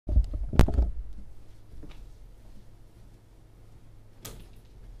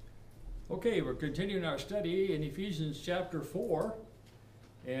Okay, we're continuing our study in Ephesians chapter 4.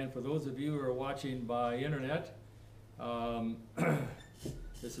 And for those of you who are watching by internet,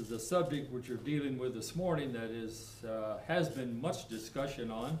 this is a subject which we're dealing with this morning that has been much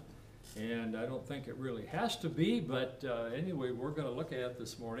discussion on. And I don't think it really has to be, but anyway, we're going to look at it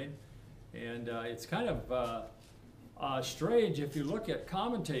this morning. And it's kind of strange if you look at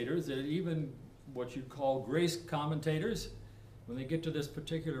commentators, that even what you'd call grace commentators, when they get to this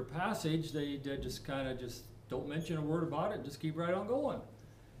particular passage, they just kind of just don't mention a word about it, just keep right on going.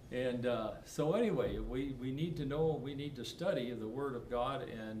 And so anyway, we need to know, we need to study the Word of God,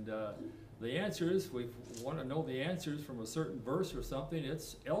 and the answers, we want to know the answers from a certain verse or something,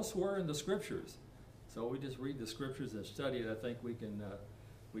 it's elsewhere in the Scriptures. So we just read the Scriptures and study it. I think we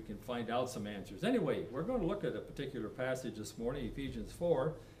can find out some answers. Anyway, we're going to look at a particular passage this morning, Ephesians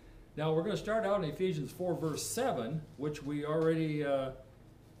 4. Now we're going to start out in Ephesians 4 verse 7, which we already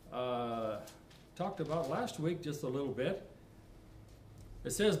talked about last week just a little bit.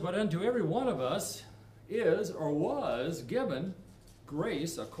 It says, "But unto every one of us is or was given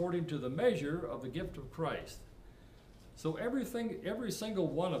grace according to the measure of the gift of Christ." So every single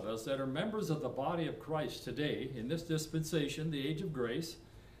one of us that are members of the body of Christ today, in this dispensation, the age of grace,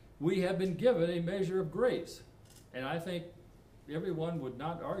 we have been given a measure of grace. And I think everyone would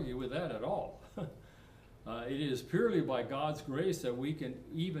not argue with that at all. It is purely by God's grace that we can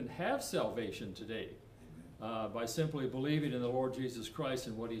even have salvation today, by simply believing in the Lord Jesus Christ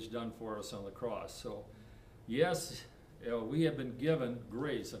and what He's done for us on the cross. So, yes, we have been given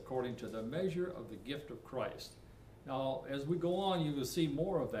grace according to the measure of the gift of Christ. Now, as we go on, you will see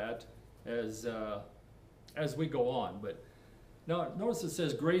more of that as we go on. But now, notice it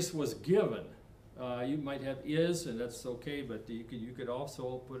says grace was given. You might have is, and that's okay, but you could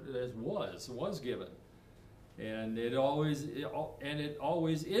also put it as was given, and it always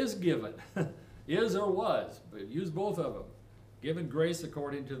is given, is or was, but use both of them. Given grace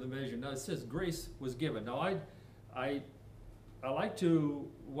according to the measure. Now it says grace was given. Now I like to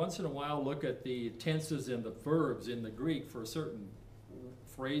once in a while look at the tenses and the verbs in the Greek for certain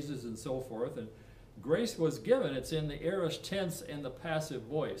phrases and so forth. And grace was given. It's in the aorist tense and the passive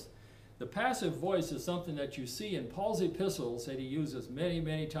voice. The passive voice is something that you see in Paul's epistles that he uses many,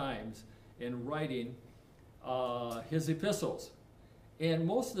 many times in writing his epistles. And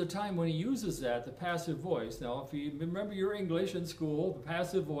most of the time when he uses that, the passive voice, now if you remember your English in school, the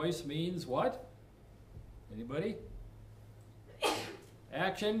passive voice means what? Anybody?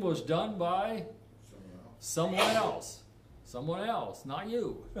 Action was done by someone else. Someone else, not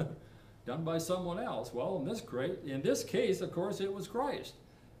you. Done by someone else. Well, in this case, of course, it was Christ.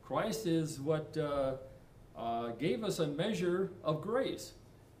 Christ is what gave us a measure of grace.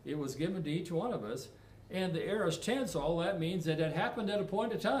 It was given to each one of us. And the aorist tense, all that means that it happened at a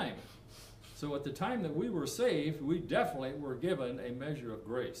point of time. So at the time that we were saved, we definitely were given a measure of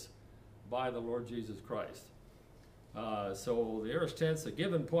grace by the Lord Jesus Christ. So the aorist tense, a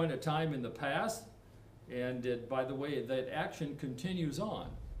given point of time in the past, and by the way, that action continues on.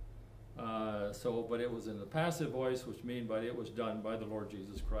 But it was in the passive voice, which means it was done by the Lord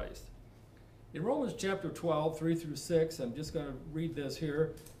Jesus Christ. In Romans chapter 12, 3 through 6, I'm just going to read this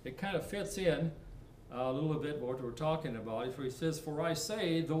here. It kind of fits in a little bit what we're talking about. He says, "For I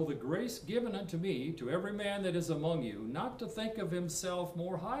say, though the grace given unto me, to every man that is among you, not to think of himself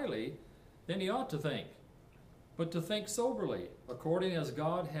more highly than he ought to think, but to think soberly, according as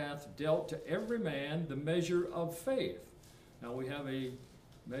God hath dealt to every man the measure of faith." Now we have a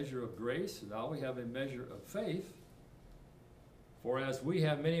measure of grace, now we have a measure of faith. "For as we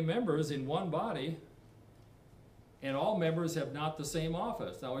have many members in one body, and all members have not the same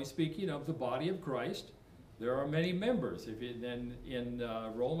office." Now he's speaking of the body of Christ. There are many members. In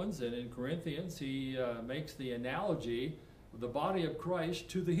Romans and in Corinthians, he makes the analogy of the body of Christ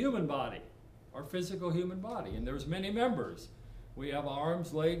to the human body, our physical human body. And there's many members. We have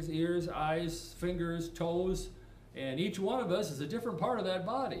arms, legs, ears, eyes, fingers, toes, and each one of us is a different part of that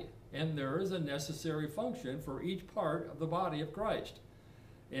body. And there is a necessary function for each part of the body of Christ.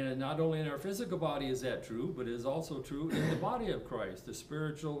 And not only in our physical body is that true, but it is also true in the body of Christ, the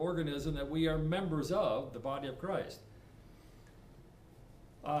spiritual organism that we are members of, the body of Christ.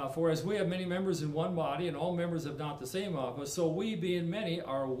 "For as we have many members in one body, and all members have not the same office, so we, being many,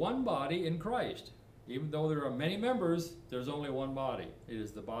 are one body in Christ." Even though there are many members, there's only one body. It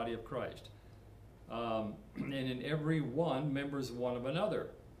is the body of Christ. And in every one, members one of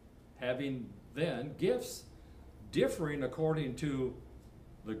another, having then gifts differing according to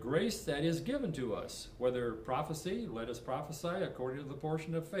the grace that is given to us, whether prophecy, let us prophesy according to the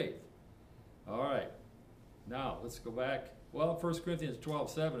portion of faith. All right, now let's go back. Well, 1 Corinthians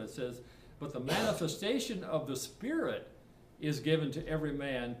 12:7, it says, but the manifestation of the Spirit is given to every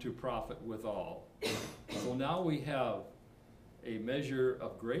man to profit withal. So now we have a measure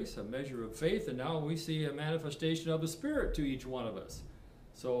of grace, a measure of faith, and now we see a manifestation of the Spirit to each one of us.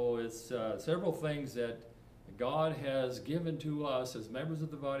 So it's several things that God has given to us as members of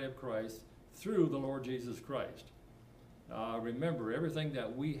the body of Christ through the Lord Jesus Christ. Remember, everything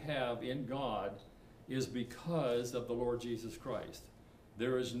that we have in God is because of the Lord Jesus Christ.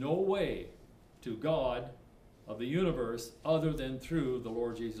 There is no way to God of the universe other than through the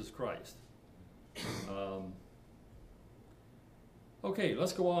Lord Jesus Christ. Okay,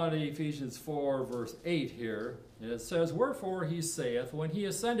 let's go on to Ephesians 4, verse 8 here. And it says, "Wherefore he saith, when he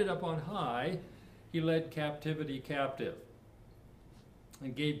ascended up on high, he led captivity captive,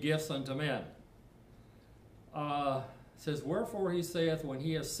 and gave gifts unto men." It says, "Wherefore he saith, when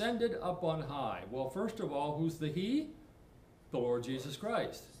he ascended up on high." Well, first of all, who's the he? The Lord Jesus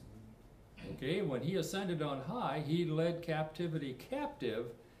Christ. Okay, when he ascended on high, he led captivity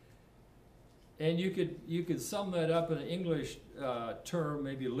captive. And you could sum that up in an English term,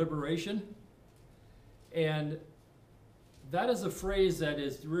 maybe liberation. And that is a phrase that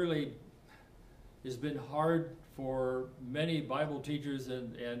is really has been hard for many Bible teachers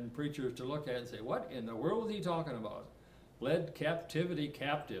and preachers to look at and say, what in the world is he talking about? Led captivity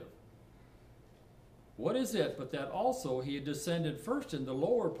captive. What is it but that also he had descended first in the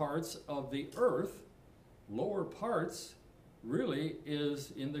lower parts of the earth? Lower parts really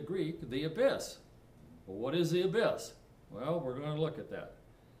is, in the Greek, the abyss. Well, what is the abyss? Well, we're going to look at that.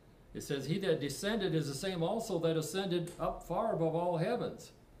 It says, "He that descended is the same also that ascended up far above all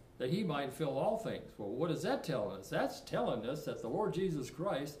heavens, that he might fill all things." Well, what is that telling us? That's telling us that the Lord Jesus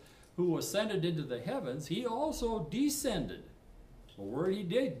Christ, who ascended into the heavens, he also descended. Well, where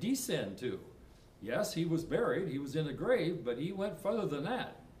did he descend to? Yes, he was buried, he was in the grave, but he went further than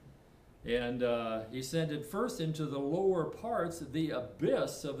that. And he ascended first into the lower parts, the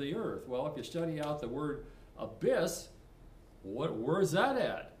abyss of the earth. Well, if you study out the word abyss, where's that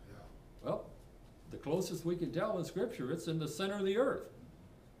at? Yeah. Well, the closest we can tell in Scripture, it's in the center of the earth.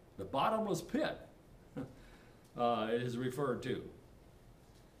 The bottomless pit it is referred to.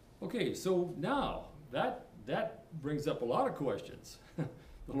 Okay, so now that brings up a lot of questions.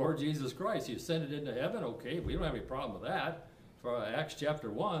 The Lord Jesus Christ, he ascended into heaven. Okay, we don't have any problem with that. For Acts chapter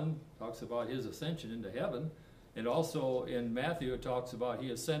 1 talks about his ascension into heaven. And also in Matthew it talks about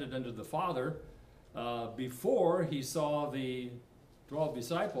he ascended unto the Father before he saw the 12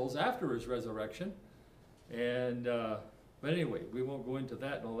 disciples after his resurrection. And but anyway, we won't go into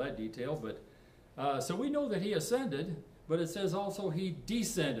that and all that detail. But so we know that he ascended, but it says also he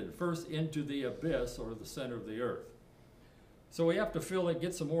descended first into the abyss, or the center of the earth. So we have to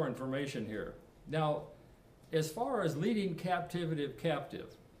get some more information here. Now, as far as leading captivity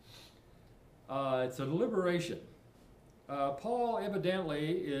captive, it's a liberation. Paul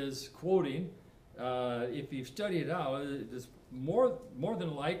evidently is quoting, if you study it out, it's more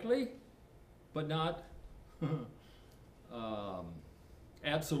than likely, but not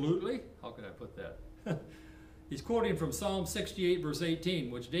absolutely. How can I put that? He's quoting from Psalm 68, verse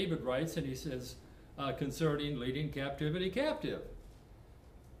 18, which David writes, and he says, concerning leading captivity captive.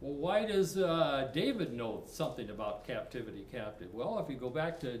 Well, why does David know something about captivity captive? Well, if you go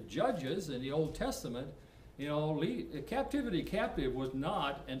back to Judges in the Old Testament, you know, captivity captive was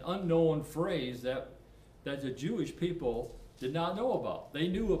not an unknown phrase that the Jewish people did not know about. They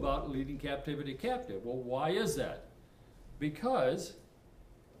knew about leading captivity captive. Well, why is that? Because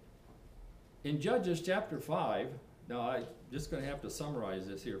in Judges chapter 5, now I'm just going to have to summarize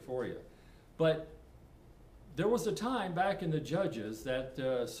this here for you, but there was a time back in the Judges that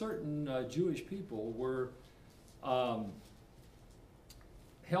certain Jewish people were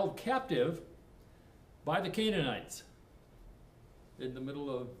held captive by the Canaanites in the middle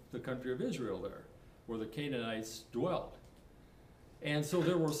of the country of Israel there, where the Canaanites dwelt. And so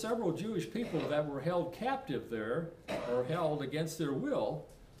there were several Jewish people that were held captive there, or held against their will,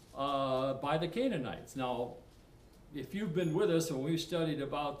 by the Canaanites. Now, if you've been with us when we studied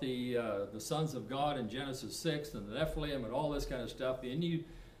about the sons of God in Genesis 6 and the Nephilim and all this kind of stuff, and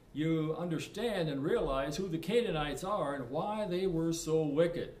you understand and realize who the Canaanites are and why they were so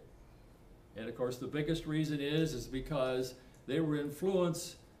wicked. And of course the biggest reason is because they were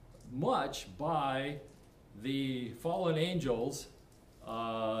influenced much by the fallen angels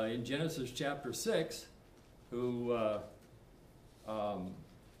in Genesis chapter 6, who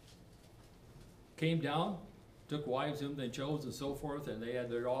came down, took wives whom they chose and so forth, and they had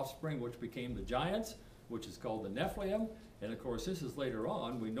their offspring, which became the giants, which is called the Nephilim. And of course this is later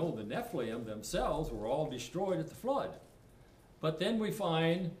on. We know the Nephilim themselves were all destroyed at the flood. But then we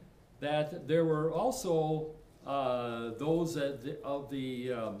find that there were also those of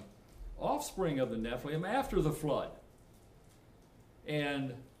the offspring of the Nephilim after the flood.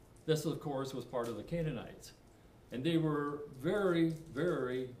 And this, of course, was part of the Canaanites. And they were very,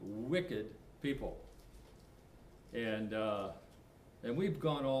 very wicked people. And we've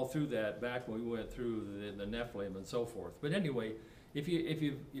gone all through that back when we went through the Nephilim and so forth. But anyway, if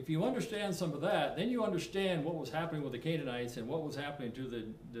you understand some of that, then you understand what was happening with the Canaanites and what was happening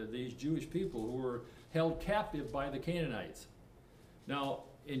to these Jewish people who were held captive by the Canaanites. Now,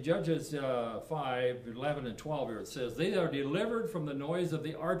 in Judges 5, 11 and 12 here, it says, "They are delivered from the noise of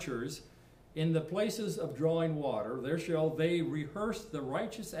the archers in the places of drawing water. There shall they rehearse the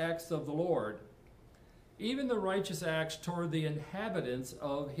righteous acts of the Lord, even the righteous acts toward the inhabitants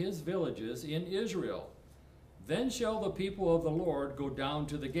of his villages in Israel. Then shall the people of the Lord go down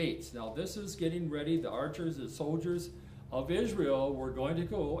to the gates." Now this is getting ready. The archers, the soldiers of Israel were going to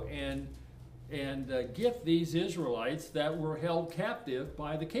go and get these Israelites that were held captive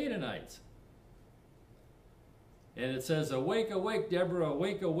by the Canaanites. And it says, "Awake, awake, Deborah,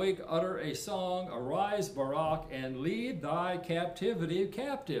 awake, awake, utter a song, arise, Barak, and lead thy captivity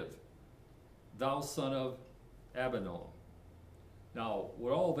captive, thou son of Abinom." Now,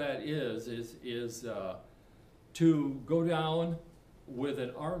 what all that is to go down with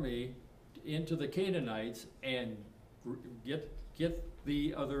an army into the Canaanites and get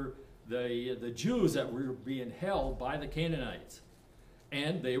the Jews that were being held by the Canaanites,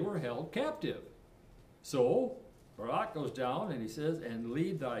 and they were held captive. So Barak goes down and he says, "And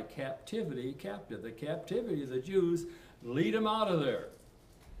lead thy captivity captive." The captivity of the Jews, lead them out of there.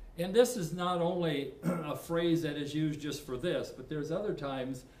 And this is not only a phrase that is used just for this, but there's other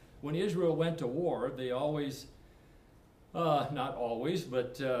times when Israel went to war, they always, not always,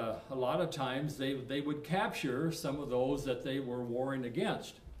 but a lot of times they would capture some of those that they were warring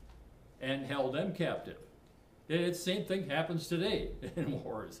against and held them captive. The same thing happens today in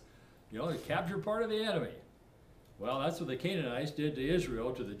wars. You know, they capture part of the enemy. Well, that's what the Canaanites did to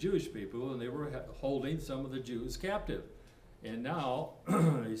Israel, to the Jewish people, and they were holding some of the Jews captive. And now,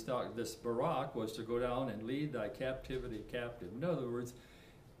 this Barak was to go down and lead thy captivity captive. In other words,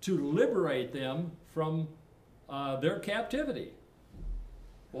 to liberate them from their captivity.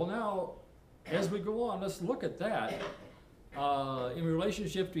 Well, now, as we go on, let's look at that in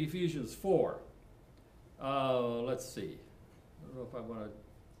relationship to Ephesians 4. Let's see. I don't know if I want to...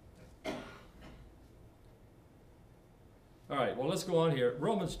 All right, well, let's go on here.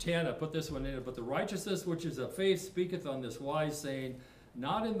 Romans 10, I put this one in. "But the righteousness which is of faith speaketh on this wise, saying,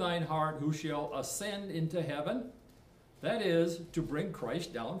 Not in thine heart who shall ascend into heaven, that is, to bring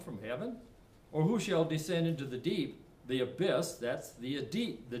Christ down from heaven, or who shall descend into the deep, the abyss." That's the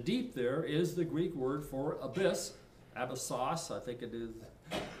deep. The deep there is the Greek word for abyss, abyssos, I think it is.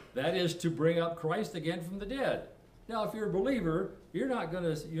 That is to bring up Christ again from the dead. Now, if you're a believer, you're not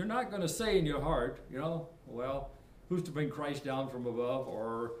gonna say in your heart, you know, well, who's to bring Christ down from above,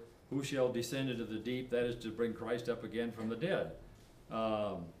 or who shall descend into the deep, that is to bring Christ up again from the dead.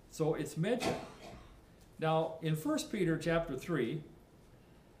 So it's mentioned. Now, in 1 Peter chapter 3,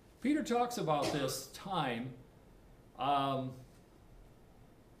 Peter talks about this time that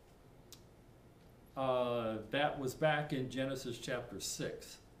was back in Genesis chapter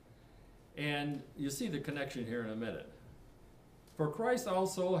 6. And you see the connection here in a minute. "For Christ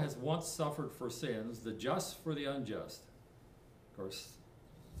also has once suffered for sins, the just for the unjust." Of course,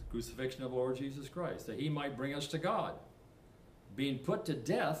 the crucifixion of the Lord Jesus Christ, that he might bring us to God, being put to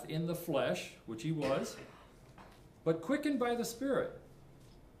death in the flesh, which he was, but quickened by the Spirit.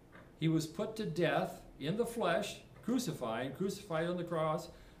 He was put to death in the flesh, crucified on the cross,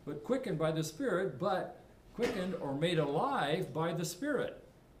 but quickened by the Spirit, but quickened or made alive by the Spirit,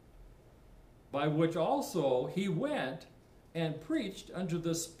 by which also he went and preached unto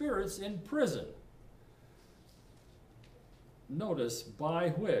the spirits in prison. Notice,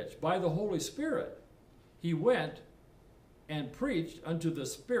 by which? By the Holy Spirit. He went and preached unto the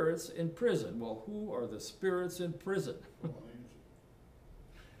spirits in prison. Well, who are the spirits in prison?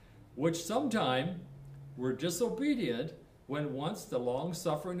 "Which sometime were disobedient, when once the long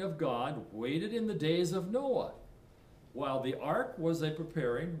suffering of God waited in the days of Noah, while the ark was a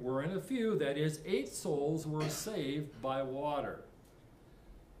preparing, wherein a few, that is, 8 souls, were saved by water."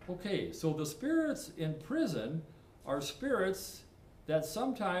 Okay, so the spirits in prison are spirits that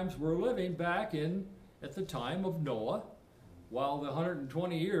sometimes were living back at the time of Noah, while the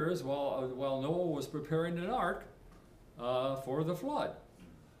 120 years, while Noah was preparing an ark for the flood.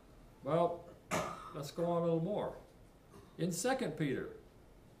 Well, let's go on a little more. In 2 Peter,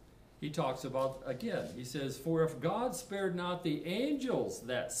 he talks about, again, he says, "For if God spared not the angels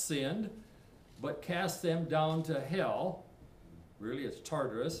that sinned, but cast them down to hell," really it's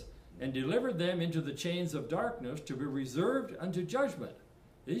Tartarus, "and delivered them into the chains of darkness to be reserved unto judgment."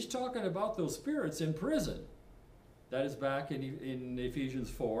 He's talking about those spirits in prison. That is back in Ephesians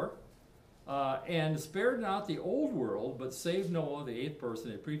 4. "And spared not the old world, but saved Noah, the eighth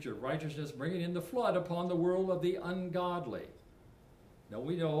person, a preacher of righteousness, bringing in the flood upon the world of the ungodly." Now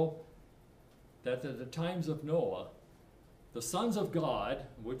we know that at the times of Noah, the sons of God,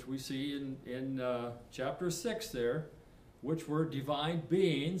 which we see in chapter 6 there, which were divine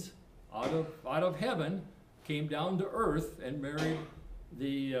beings out of heaven, came down to earth and married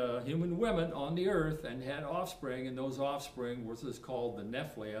the human women on the earth and had offspring, and those offspring was called the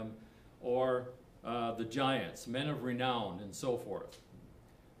Nephilim, or the giants, men of renown, and so forth.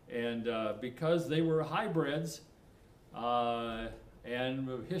 And because they were hybrids, and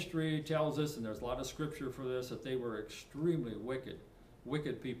history tells us, and there's a lot of scripture for this, that they were extremely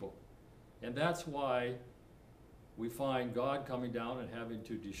wicked people. And that's why we find God coming down and having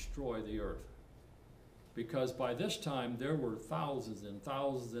to destroy the earth. Because by this time there were thousands and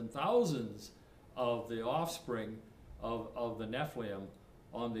thousands and thousands of the offspring of the Nephilim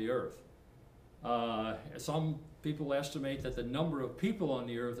on the earth. Some people estimate that the number of people on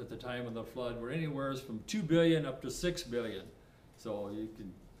the earth at the time of the flood were anywhere from 2 billion up to 6 billion. So you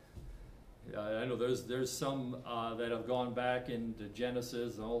can, I know there's some that have gone back into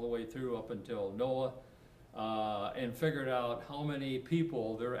Genesis and all the way through up until Noah, and figured out how many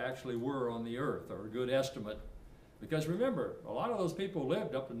people there actually were on the earth, or a good estimate. Because remember, a lot of those people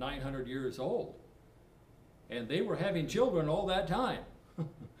lived up to 900 years old, and they were having children all that time.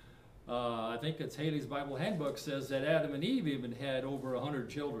 I think it's Haley's Bible Handbook says that Adam and Eve even had over 100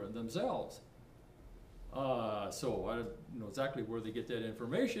 children themselves. So I don't know exactly where they get that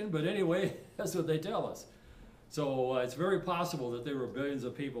information, but anyway, that's what they tell us. So it's very possible that there were billions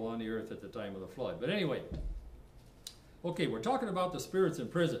of people on the earth at the time of the flood. But anyway, okay, we're talking about the spirits in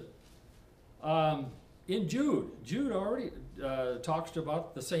prison. In Jude already talks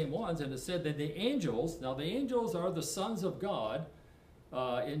about the same ones, and it said that the angels, now the angels are the sons of God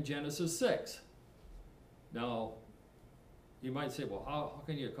in Genesis 6. Now, you might say, well, how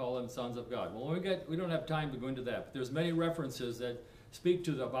can you call them sons of God? Well, we don't have time to go into that, but there's many references that speak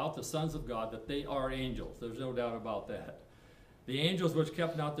about the sons of God, that they are angels. There's no doubt about that. The angels which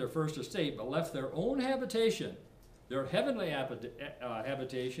kept not their first estate, but left their own habitation, their heavenly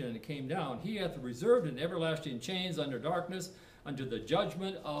habitation, and it came down. He hath reserved in everlasting chains under darkness, unto the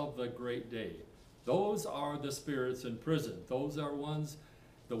judgment of the great day. Those are the spirits in prison. Those are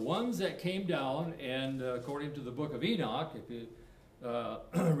the ones that came down, and according to the book of Enoch, if you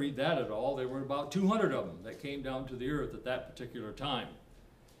read that at all, there were about 200 of them that came down to the earth at that particular time.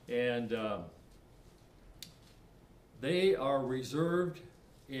 And they are reserved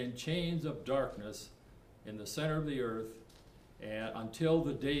in chains of darkness in the center of the earth and until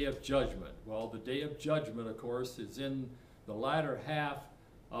the day of judgment. Well, the day of judgment, of course, is in the latter half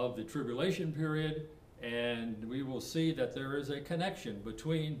of the tribulation period, and we will see that there is a connection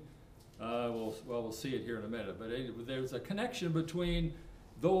between, we'll see it here in a minute, but there's a connection between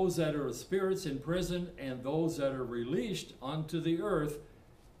those that are spirits in prison and those that are released onto the earth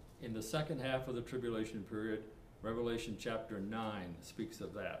in the second half of the tribulation period. Revelation chapter 9 speaks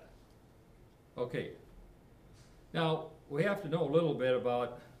of that. Okay, now we have to know a little bit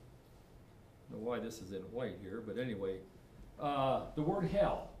about, I don't know why this is in white here, but anyway, the word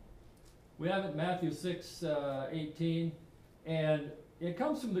hell. We have it in Matthew 6:18, and it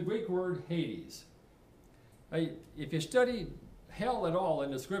comes from the Greek word Hades. If you study hell at all in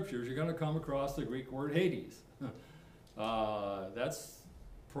the scriptures, you're going to come across the Greek word Hades. That's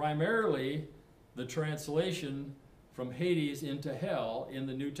primarily the translation from Hades into hell in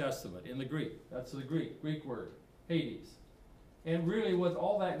the New Testament, in the Greek. That's the Greek word, Hades. And really what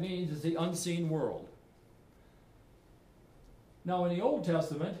all that means is the unseen world. Now in the Old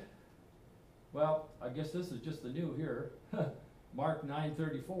Testament, well, I guess this is just the new here. Mark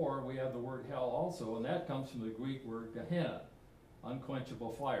 9:34, we have the word hell also, and that comes from the Greek word Gehenna,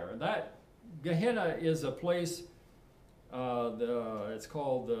 unquenchable fire. And that Gehenna is a place, it's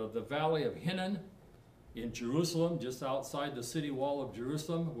called the Valley of Hinnom in Jerusalem, just outside the city wall of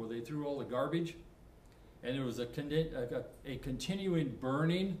Jerusalem, where they threw all the garbage. And there was a continuing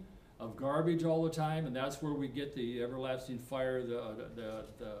burning of garbage all the time, and that's where we get the everlasting fire, the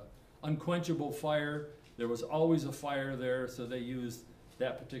unquenchable fire. There was always a fire there, so they used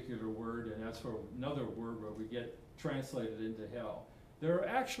that particular word, and that's for another word where we get translated into hell. There are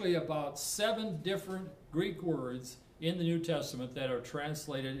actually about 7 different Greek words in the New Testament that are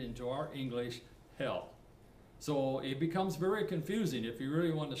translated into our English hell. So it becomes very confusing if you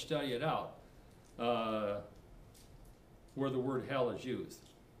really want to study it out, where the word hell is used.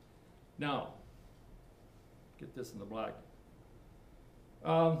 Now, get this in the black.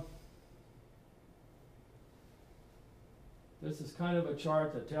 This is kind of a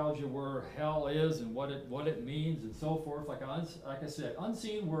chart that tells you where hell is and what it means and so forth. Like I said,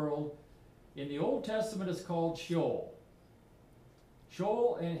 unseen world in the Old Testament is called Sheol.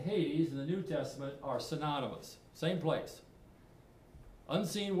 Sheol and Hades in the New Testament are synonymous, same place.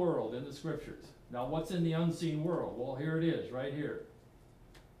 Unseen world in the scriptures. Now what's in the unseen world? Well, here it is, right here.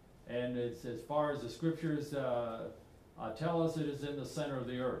 And it's, as far as the scriptures tell us, it is in the center of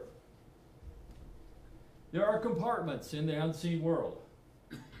the earth. There are compartments in the unseen world.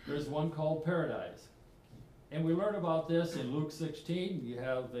 There's one called paradise. And we learn about this in Luke 16. You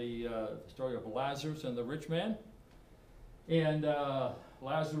have the story of Lazarus and the rich man. And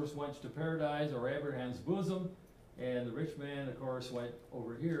Lazarus went to paradise, or Abraham's bosom, and the rich man, of course, went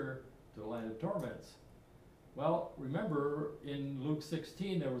over here to the land of torments. Well, remember in Luke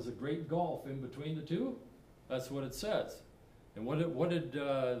 16 there was a great gulf in between the two. That's what it says. And what did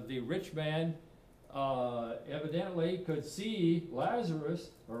the rich man evidently could see Lazarus,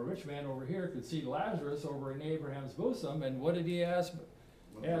 or a rich man over here could see Lazarus over in Abraham's bosom, and what did he ask?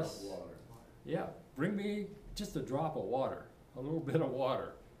 Water. Yeah, bring me just a drop of water, a little bit of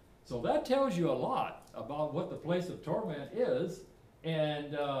water. So that tells you a lot about what the place of torment is,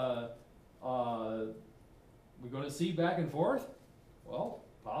 and we're going to see back and forth? Well,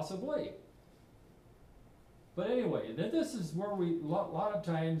 possibly. But anyway, this is where we a lot of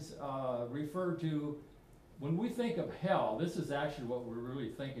times refer to, when we think of hell, this is actually what we're really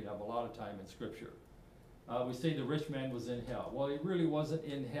thinking of a lot of time in Scripture. We say the rich man was in hell. Well, he really wasn't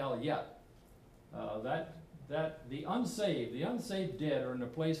in hell yet. The unsaved dead are in a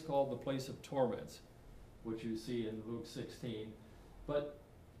place called the place of torments, which you see in Luke 16. But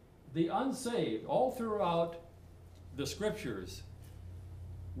the unsaved, all throughout the Scriptures,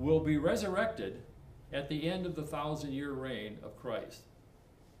 will be resurrected at the end of the 1,000-year reign of Christ.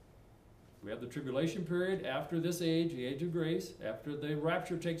 We have the tribulation period after this age, the age of grace. After the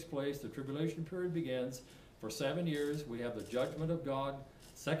rapture takes place, the tribulation period begins. For 7 years, we have the judgment of God,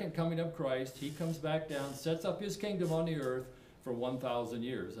 second coming of Christ. He comes back down, sets up his kingdom on the earth for 1,000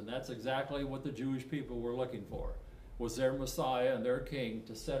 years. And that's exactly what the Jewish people were looking for, was their Messiah and their king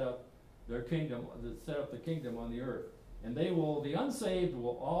to set up their kingdom, to set up the kingdom on the earth. And the unsaved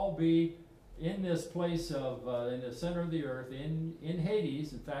will all be in this place of, in the center of the earth, in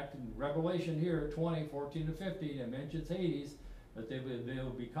Hades. In fact, in Revelation here, 20:14-15, it mentions Hades, that they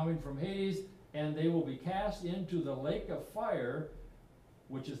will be coming from Hades, and they will be cast into the lake of fire,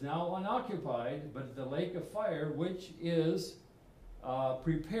 which is now unoccupied, but the lake of fire, which is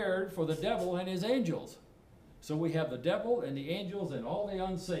prepared for the devil and his angels. So we have the devil and the angels and all the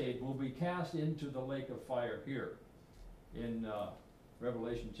unsaved will be cast into the lake of fire here in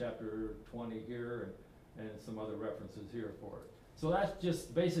Revelation chapter 20 here, and some other references here for it. So that's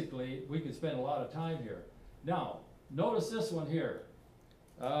just basically, we could spend a lot of time here. Now, notice this one here.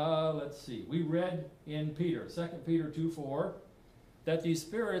 Let's see. We read in Peter, 2 Peter 2:4, that these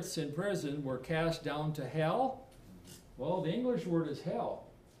spirits in prison were cast down to hell. Well, the English word is hell,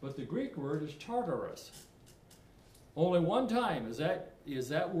 but the Greek word is Tartarus. Only one time is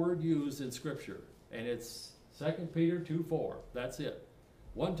that word used in Scripture, and it's 2 Peter 2:4. That's it.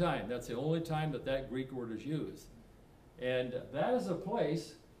 One time. That's the only time that Greek word is used. And that is a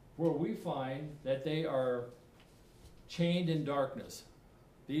place where we find that they are chained in darkness.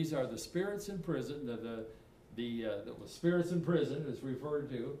 These are the spirits in prison. The spirits in prison is referred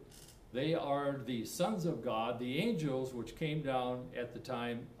to. They are the sons of God, the angels which came down at the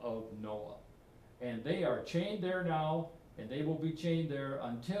time of Noah. And they are chained there now, and they will be chained there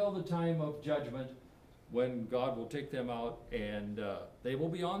until the time of judgment, when God will take them out, and they will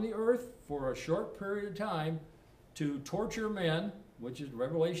be on the earth for a short period of time to torture men, which is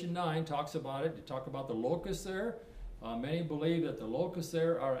Revelation 9 talks about it. They talk about the locusts there. Many believe that the locusts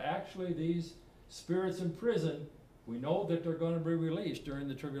there are actually these spirits in prison. We know that they're going to be released during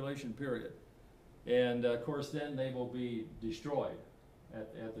the tribulation period. And of course then they will be destroyed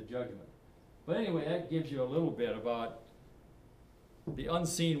at the judgment. But anyway, that gives you a little bit about the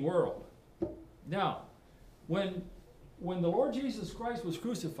unseen world. Now, when the Lord Jesus Christ was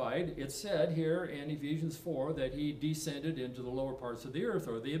crucified, it said here in Ephesians 4 that he descended into the lower parts of the earth,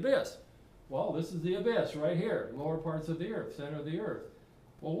 or the abyss. Well, this is the abyss right here, lower parts of the earth, center of the earth.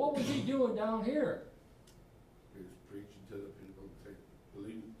 Well, what was he doing down here? He was preaching to the people to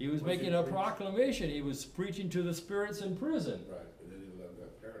believe. He was making a proclamation. He was preaching to the spirits in prison. Right, and then he left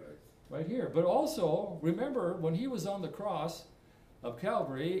that paradise. Right here. But also, remember, when he was on the cross of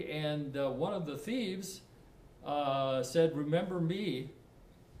Calvary, and one of the thieves said, remember me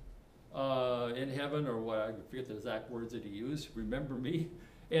in heaven, or what, I forget the exact words that he used, remember me.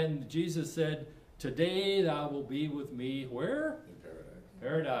 And Jesus said, today thou will be with me, where? In paradise.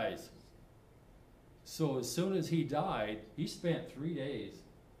 Paradise. So as soon as he died, he spent 3 days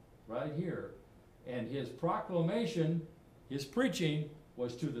right here. And his proclamation, his preaching,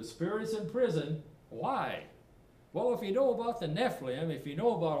 was to the spirits in prison. Why? Well, if you know about the Nephilim, if you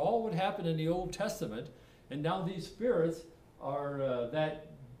know about all what happened in the Old Testament, and now these spirits are that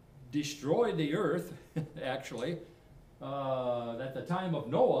destroyed the earth, actually, at the time of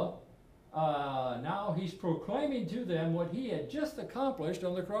Noah, now he's proclaiming to them what he had just accomplished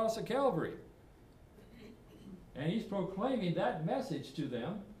on the cross of Calvary. And he's proclaiming that message to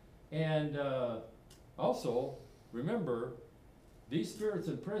them. And also, remember, these spirits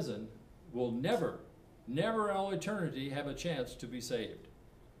in prison will never in all eternity have a chance to be saved.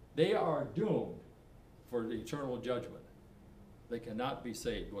 They are doomed for the eternal judgment. They cannot be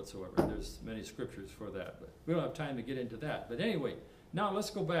saved whatsoever. There's many scriptures for that, but we don't have time to get into that. But anyway, now let's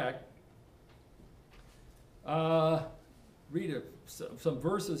go back. Read some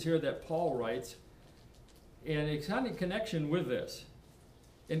verses here that Paul writes, and it's kind of in connection with this.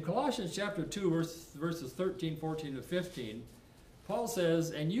 In Colossians chapter 2, verses 13, 14, and 15, Paul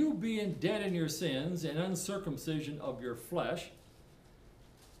says, and you being dead in your sins and uncircumcision of your flesh,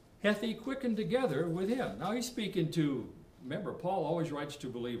 hath he quickened together with him. Now he's speaking to, remember, Paul always writes to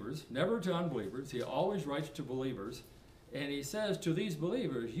believers, never to unbelievers. He always writes to believers. And he says to these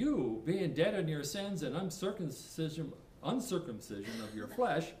believers, you being dead in your sins and uncircumcision of your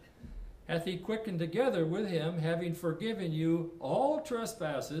flesh, hath he quickened together with him, having forgiven you all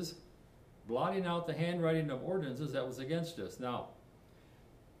trespasses, blotting out the handwriting of ordinances that was against us. Now,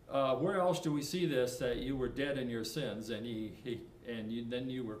 where else do we see this, that you were dead in your sins and then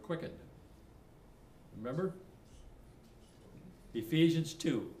you were quickened? Remember? Ephesians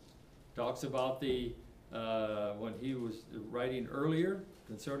 2 talks about the when he was writing earlier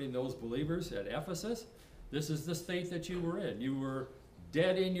concerning those believers at Ephesus. This is the state that you were in. You were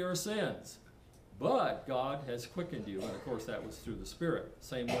dead in your sins, but God has quickened you. And of course that was through the Spirit.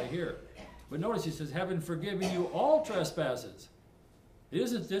 Same way here. But notice he says, having forgiven you all trespasses. It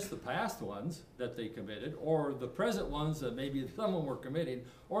isn't just the past ones that they committed, or the present ones that maybe someone were committing,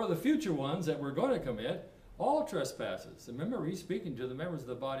 or the future ones that we're going to commit. All trespasses. And remember, he's speaking to the members of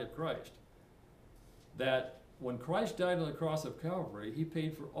the body of Christ. That when Christ died on the cross of Calvary, he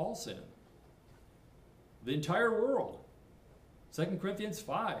paid for all sin. The entire world. 2 Corinthians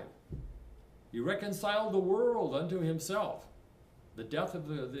 5. He reconciled the world unto himself. The death of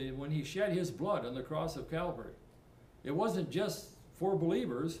when he shed his blood on the cross of Calvary. It wasn't just for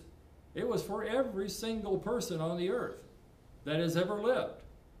believers. It was for every single person on the earth that has ever lived.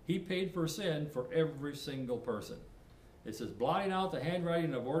 He paid for sin for every single person. It says, blotting out the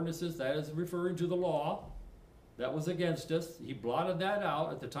handwriting of ordinances, that is referring to the law that was against us. He blotted that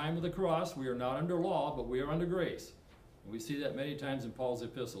out at the time of the cross. We are not under law, but we are under grace. And we see that many times in Paul's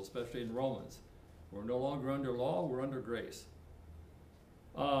epistle, especially in Romans. We're no longer under law, we're under grace.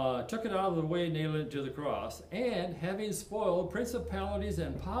 Took it out of the way, nailed it to the cross, and having spoiled principalities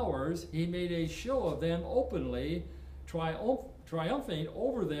and powers, he made a show of them openly, triumphing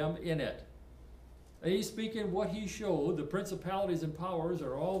over them in it. And he's speaking what he showed. The principalities and powers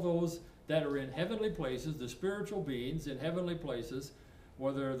are all those that are in heavenly places, the spiritual beings in heavenly places,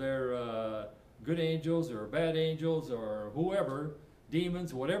 whether they're good angels or bad angels or whoever,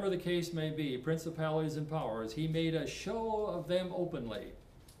 demons, whatever the case may be, principalities and powers. He made a show of them openly.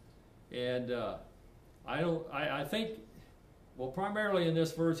 And I think, well, primarily in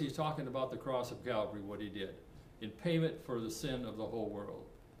this verse, he's talking about the cross of Calvary, what he did in payment for the sin of the whole world,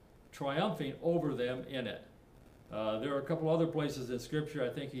 triumphing over them in it. There are a couple other places in Scripture I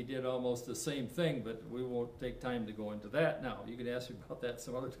think he did almost the same thing, but we won't take time to go into that now. You can ask me about that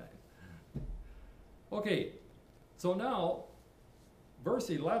some other time. Okay, so now, verse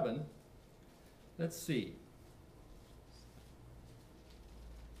 11, let's see.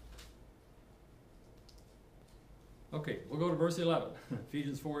 Okay, we'll go to verse 11,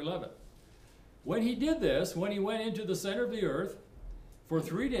 Ephesians 4:11. When he did this, when he went into the center of the earth, for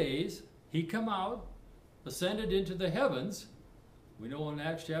 3 days, he come out, ascended into the heavens. We know in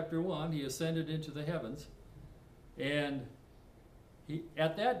Acts chapter 1, he ascended into the heavens. And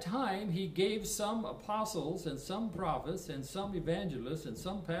at that time, he gave some apostles and some prophets and some evangelists and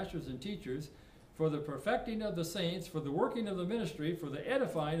some pastors and teachers for the perfecting of the saints, for the working of the ministry, for the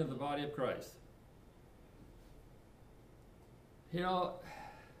edifying of the body of Christ. You know,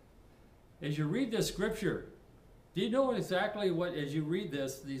 as you read this scripture, do you know exactly what, as you read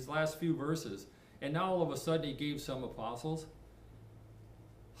these last few verses, and now all of a sudden he gave some apostles?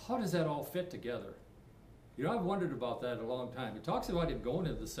 How does that all fit together? You know, I've wondered about that a long time. It talks about him going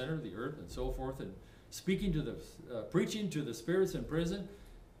to the center of the earth and so forth, and speaking to the, preaching to the spirits in prison,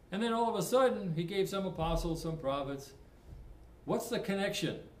 and then all of a sudden he gave some apostles, some prophets. What's the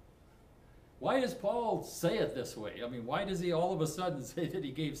connection? Why does Paul say it this way? I mean, why does he all of a sudden say that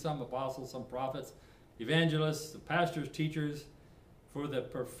he gave some apostles, some prophets, evangelists, pastors, teachers, for the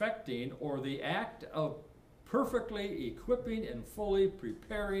perfecting or the act of perfectly equipping and fully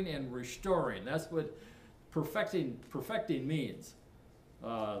preparing and restoring? That's what perfecting means.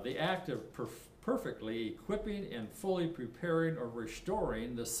 The act of perfectly equipping and fully preparing or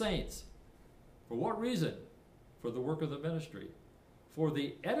restoring the saints. For what reason? For the work of the ministry. For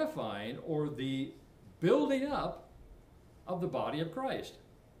the edifying or the building up of the body of Christ.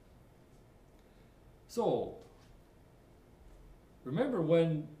 So, remember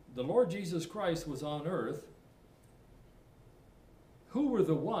when the Lord Jesus Christ was on earth, who were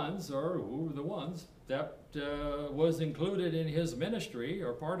the ones that was included in his ministry,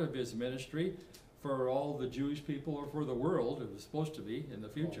 or part of his ministry, for all the Jewish people, or for the world? It was supposed to be in the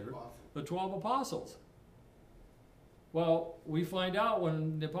future. The 12 apostles. Well, we find out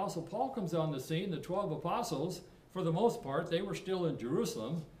when the Apostle Paul comes on the scene, the 12 apostles, for the most part, they were still in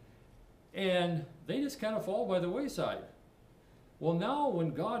Jerusalem, and they just kind of fall by the wayside. Well, now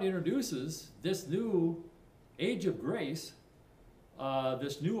when God introduces this new age of grace,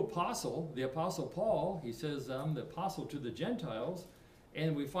 this new apostle, the Apostle Paul, he says, I'm the apostle to the Gentiles,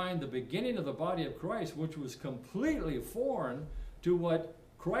 and we find the beginning of the body of Christ, which was completely foreign to what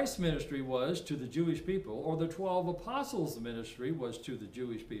Christ's ministry was to the Jewish people, or the 12 apostles' ministry was to the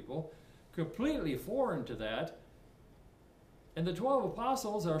Jewish people, completely foreign to that. And the 12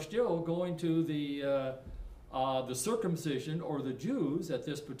 apostles are still going to the circumcision, or the Jews, at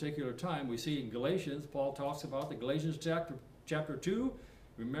this particular time. We see in Galatians, Paul talks about the Galatians chapter 2.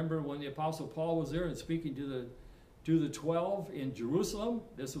 Remember when the Apostle Paul was there and speaking to the 12 in Jerusalem.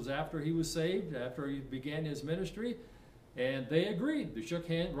 This was after he was saved, after he began his ministry. And they agreed. They shook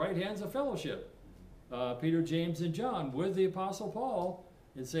right hands of fellowship. Peter, James, and John with the Apostle Paul,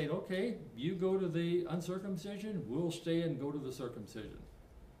 and saying, okay, you go to the uncircumcision, we'll stay and go to the circumcision.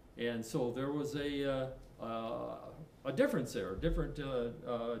 And so there was a difference there,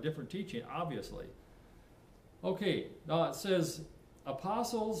 different teaching, obviously. Okay, now it says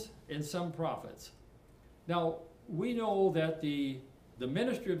apostles and some prophets. Now, we know that the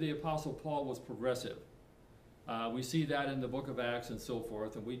ministry of the Apostle Paul was progressive. We see that in the book of Acts and so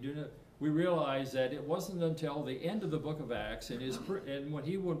forth, and we realize that it wasn't until the end of the book of Acts and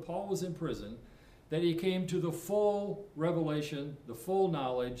when Paul was in prison that he came to the full revelation, the full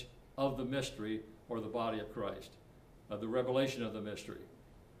knowledge of the mystery, or the body of Christ, the revelation of the mystery.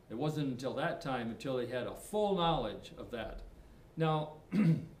 It wasn't until that time until he had a full knowledge of that. Now,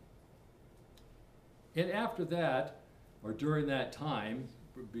 and after that, or during that time,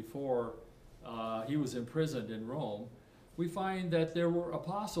 before he was imprisoned in Rome, we find that there were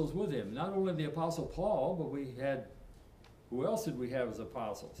apostles with him. Not only the Apostle Paul, but we had, who else did we have as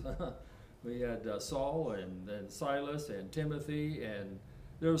apostles? We had Saul and Silas and Timothy, and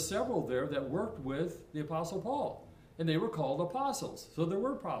there were several there that worked with the Apostle Paul, and they were called apostles. So there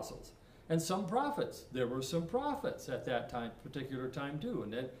were apostles. And some prophets. There were some prophets at that particular time too.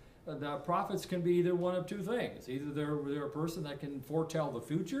 And the prophets can be either one of two things. Either they're a person that can foretell the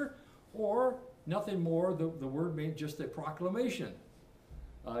future, or nothing more, the word made just a proclamation.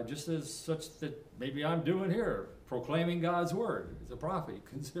 Just as such that maybe I'm doing here, proclaiming God's word. It's a prophet. You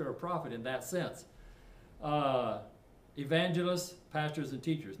consider a prophet in that sense. Evangelists, pastors, and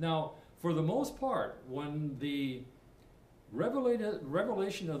teachers. Now, for the most part, when the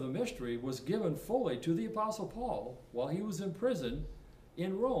revelation of the mystery was given fully to the Apostle Paul while he was in prison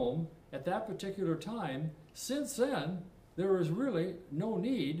in Rome at that particular time, since then, there is really no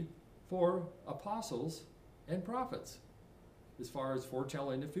need for apostles and prophets as far as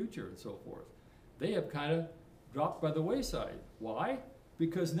foretelling the future and so forth. They have kind of dropped by the wayside. Why?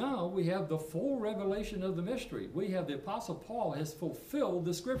 Because now we have the full revelation of the mystery. We have the Apostle Paul has fulfilled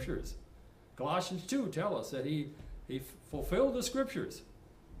the Scriptures. Colossians 2 tell us that he fulfilled the Scriptures.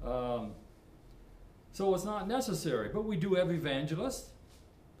 So it's not necessary. But we do have evangelists,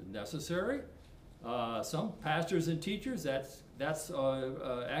 necessary. Some pastors and teachers, that's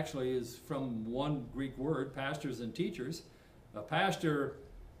actually is from one Greek word, pastors and teachers. A pastor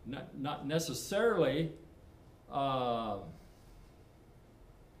not necessarily a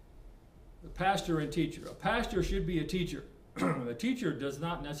pastor and teacher. A pastor should be a teacher. A teacher does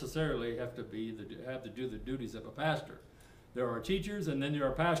not necessarily have to do the duties of a pastor. There are teachers, and then there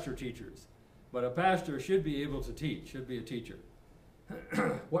are pastor teachers. But a pastor should be able to teach, should be a teacher.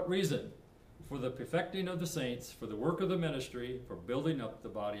 What reason? For the perfecting of the saints, for the work of the ministry, for building up the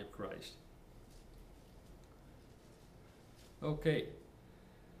body of Christ. Okay.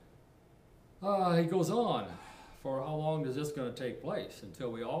 He goes on. For how long is this going to take place?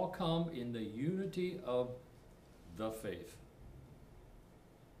 Until we all come in the unity of the faith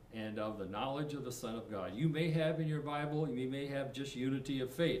and of the knowledge of the Son of God. You may have in your Bible, you may have just unity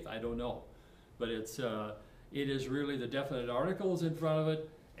of faith. I don't know. But it is really the definite articles in front of it,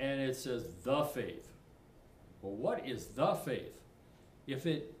 and it says the faith. Well, what is the faith?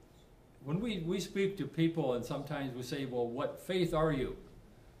 When we speak to people, and sometimes we say, well, what faith are you?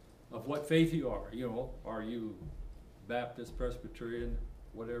 Of what faith you are. You know, are you Baptist, Presbyterian,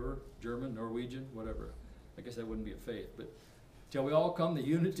 whatever, German, Norwegian, whatever. I guess that wouldn't be a faith, but till we all come the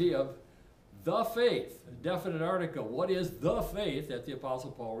unity of the faith, a definite article. What is the faith that the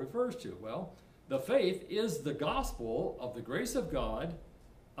Apostle Paul refers to? Well, the faith is the gospel of the grace of God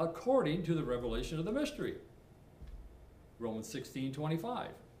according to the revelation of the mystery. Romans 16:25.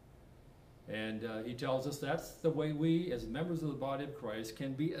 And he tells us that's the way we, as members of the body of Christ,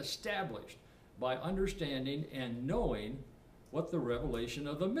 can be established by understanding and knowing what the revelation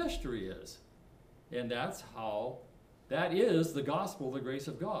of the mystery is. And that is the gospel of the grace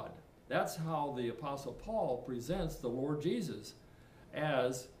of God. That's how the Apostle Paul presents the Lord Jesus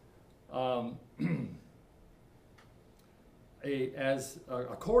as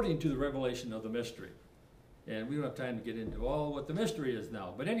according to the revelation of the mystery. And we don't have time to get into all what the mystery is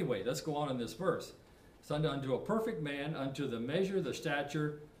now. But anyway, let's go on in this verse. It's unto a perfect man, unto the measure, the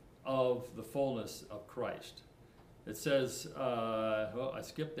stature of the fullness of Christ. It says, well, I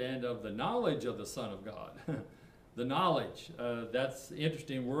skipped the end of the knowledge of the Son of God. The knowledge, that's an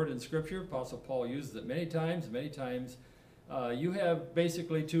interesting word in Scripture. Apostle Paul uses it many times. You have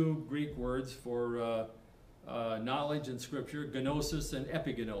basically two Greek words for knowledge in Scripture, gnosis and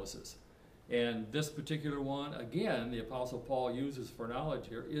epignosis. And this particular one, again, the Apostle Paul uses for knowledge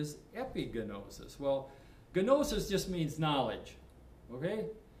here, is epignosis. Well, gnosis just means knowledge, okay?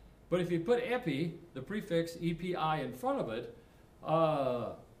 But if you put epi, the prefix epi in front of it,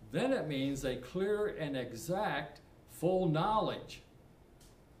 then it means a clear and exact full knowledge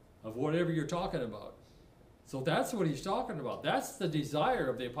of whatever you're talking about. So that's what he's talking about. That's the desire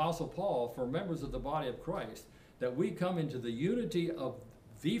of the Apostle Paul for members of the body of Christ, that we come into the unity of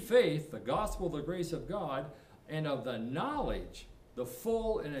the faith, the gospel of the grace of God, and of the knowledge, the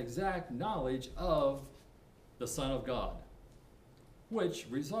full and exact knowledge of the Son of God, which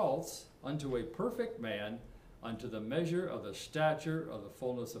results unto a perfect man, unto the measure of the stature of the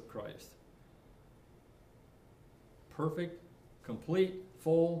fullness of Christ. Perfect, complete,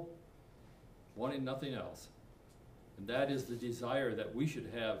 full, wanting nothing else. And that is the desire that we should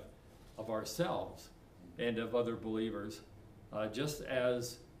have of ourselves and of other believers, just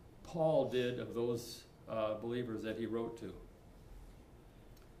as Paul did of those believers that he wrote to.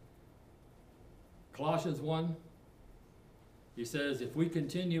 Colossians 1, he says, if we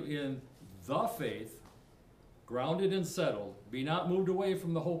continue in the faith, grounded and settled, be not moved away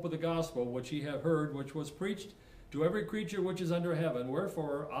from the hope of the gospel which ye have heard, which was preached to every creature which is under heaven.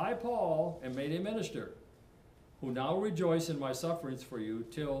 Wherefore I, Paul, am made a minister, who now rejoice in my sufferings for you,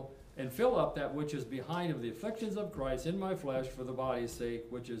 and fill up that which is behind of the afflictions of Christ in my flesh for the body's sake,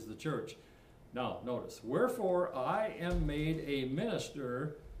 which is the church. Now, notice, wherefore I am made a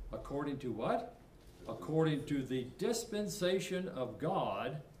minister according to what? According to the dispensation of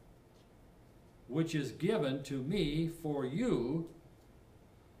God, which is given to me for you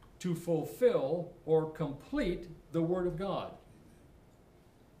to fulfill or complete the word of God.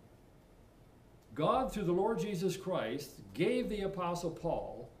 God, through the Lord Jesus Christ, gave the Apostle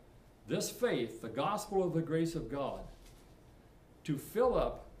Paul this faith, the gospel of the grace of God, to fill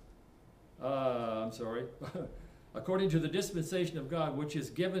up, according to the dispensation of God, which is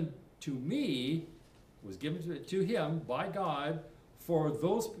given to me, was given to him by God for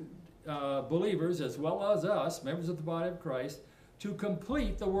those believers as well as us, members of the body of Christ, to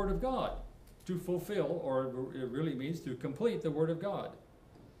complete the Word of God, to fulfill, or it really means to complete the Word of God.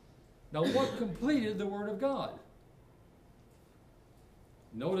 Now, what completed the Word of God?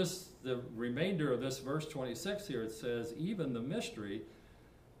 Notice the remainder of this verse 26 here. It says, even the mystery,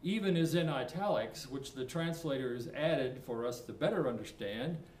 even is in italics, which the translators added for us to better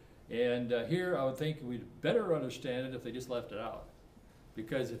understand. And here I would think we'd better understand it if they just left it out.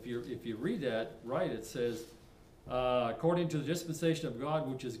 Because if you read that right, it says, according to the dispensation of God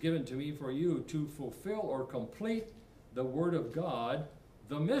which is given to me for you to fulfill or complete the word of God,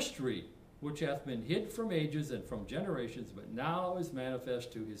 the mystery which hath been hid from ages and from generations, but now is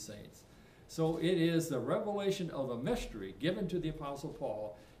manifest to his saints. So it is the revelation of a mystery given to the Apostle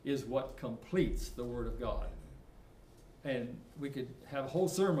Paul is what completes the word of God. And we could have a whole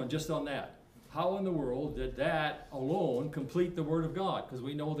sermon just on that. How in the world did that alone complete the word of God? Because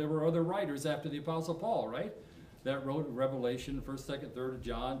we know there were other writers after the Apostle Paul, right? That wrote Revelation, 1st, 2nd, 3rd of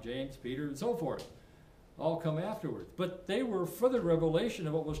John, James, Peter, and so forth. All come afterwards. But they were further revelation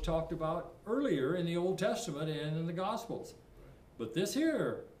of what was talked about earlier in the Old Testament and in the Gospels. But this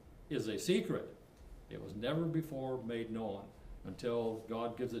here is a secret. It was never before made known until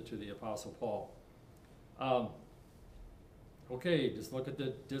God gives it to the Apostle Paul. Okay, just look at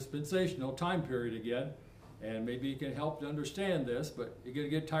the dispensational time period again, and maybe you can help to understand this, but you're going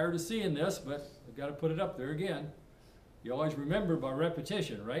to get tired of seeing this, but I've got to put it up there again. You always remember by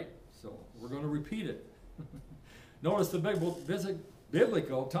repetition, right? So we're going to repeat it. Notice the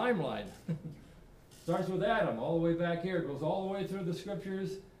biblical timeline. Starts with Adam, all the way back here. It goes all the way through the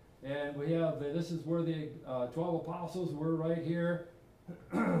scriptures, and we have, this is where the 12 apostles were right here.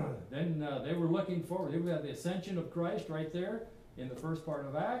 Then they were looking forward. We had the ascension of Christ right there in the first part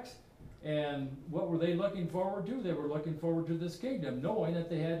of Acts. And what were they looking forward to? They were looking forward to this kingdom, knowing that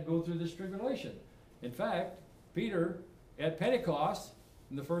they had to go through this tribulation. In fact, Peter, at Pentecost,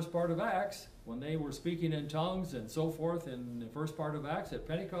 in the first part of Acts, when they were speaking in tongues and so forth in the first part of Acts at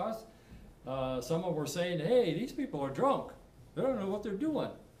Pentecost, some of them were saying, hey, these people are drunk. They don't know what they're doing.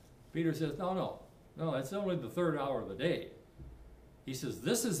 Peter says, no, that's only the third hour of the day. He says,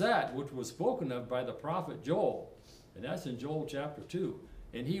 this is that which was spoken of by the prophet Joel. And that's in Joel chapter 2.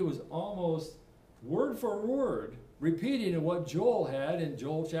 And he was almost word for word repeating what Joel had in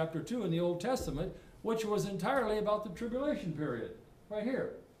Joel chapter 2 in the Old Testament, which was entirely about the tribulation period, right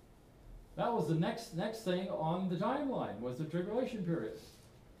here. That was the next thing on the timeline, was the tribulation period.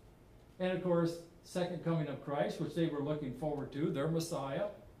 And of course, second coming of Christ, which they were looking forward to, their Messiah,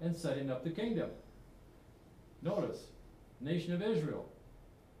 and setting up the kingdom. Notice, nation of Israel,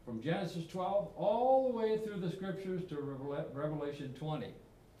 from Genesis 12 all the way through the scriptures to Revelation 20.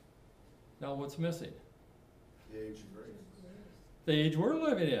 Now what's missing? The age of grace. The age we're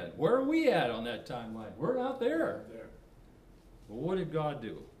living in. Where are we at on that timeline? We're not there. Well, what did God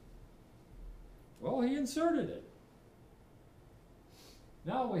do? Well, he inserted it.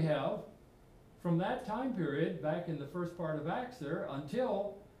 Now we have, from that time period, back in the first part of Acts there,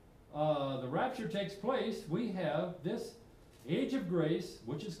 until the rapture takes place, we have this age of grace,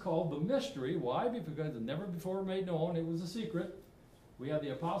 which is called the mystery. Why? Because it never before made known. It was a secret. We have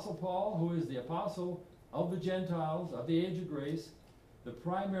the Apostle Paul, who is the apostle of the Gentiles, of the age of grace. The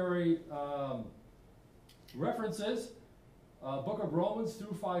primary references, book of Romans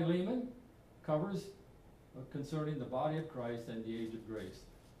through Philemon, covers concerning the body of Christ and the age of grace.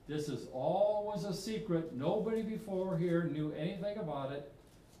 This is always a secret. Nobody before here knew anything about it.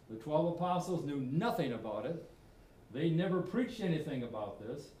 The 12 apostles knew nothing about it. They never preached anything about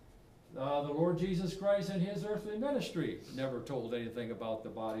this. The Lord Jesus Christ in his earthly ministry never told anything about the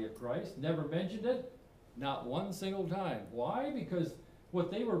body of Christ, never mentioned it, not one single time. Why? Because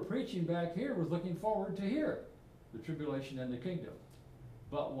what they were preaching back here was looking forward to here, the tribulation and the kingdom.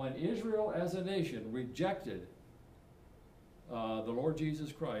 But when Israel as a nation rejected the Lord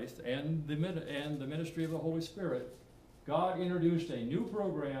Jesus Christ and the ministry of the Holy Spirit, God introduced a new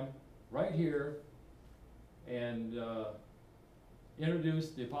program right here and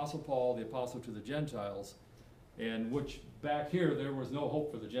introduced the Apostle Paul, the apostle to the Gentiles, and which back here there was no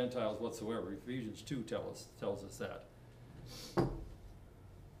hope for the Gentiles whatsoever. Ephesians 2 tells us that.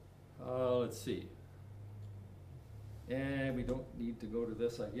 Let's see. And we don't need to go to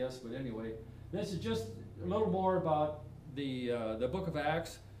this, I guess, but anyway, this is just a little more about the book of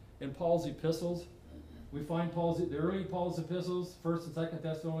Acts and Paul's epistles. We find the early Paul's epistles, 1st and 2nd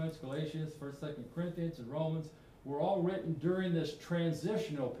Thessalonians, Galatians, 1st, 2nd Corinthians, and Romans, were all written during this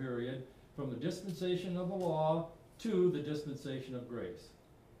transitional period from the dispensation of the law to the dispensation of grace.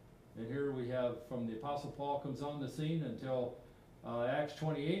 And here we have, from the Apostle Paul comes on the scene until Acts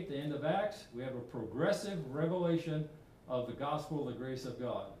 28, the end of Acts, we have a progressive revelation of the gospel of the grace of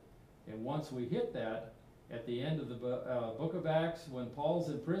God. And once we hit that, at the end of the book of Acts, when Paul's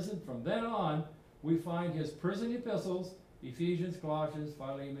in prison, from then on, we find his prison epistles, Ephesians, Colossians,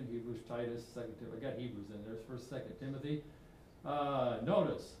 Philemon, Hebrews, Titus, 2nd Timothy. I got Hebrews in there, 1st, 2nd Timothy.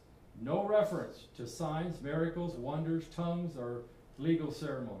 Notice, no reference to signs, miracles, wonders, tongues, or legal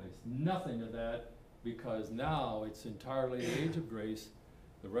ceremonies. Nothing of that, because now it's entirely the age of grace,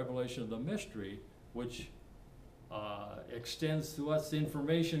 the revelation of the mystery, which extends to us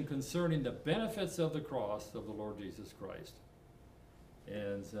information concerning the benefits of the cross of the Lord Jesus Christ.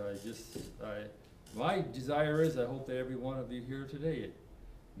 And my desire is, I hope that every one of you here today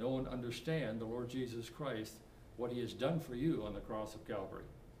know and understand the Lord Jesus Christ, what he has done for you on the cross of Calvary.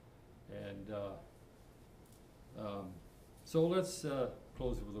 And so let's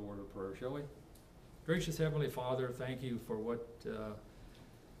close with a word of prayer, shall we? Gracious Heavenly Father, thank you for what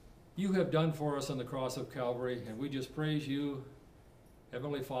you have done for us on the cross of Calvary, and we just praise you,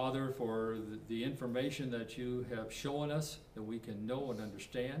 Heavenly Father, for the information that you have shown us, that we can know and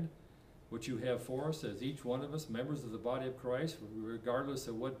understand what you have for us as each one of us, members of the body of Christ, regardless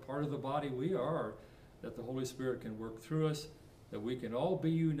of what part of the body we are, that the Holy Spirit can work through us, that we can all be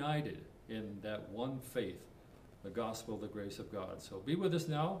united in that one faith, the gospel of the grace of God. So be with us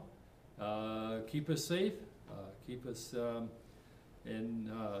now. Keep us safe. Keep us and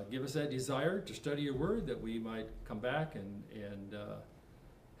give us that desire to study your word, that we might come back and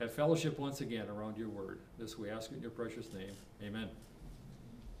have fellowship once again around your word. This we ask in your precious name. Amen.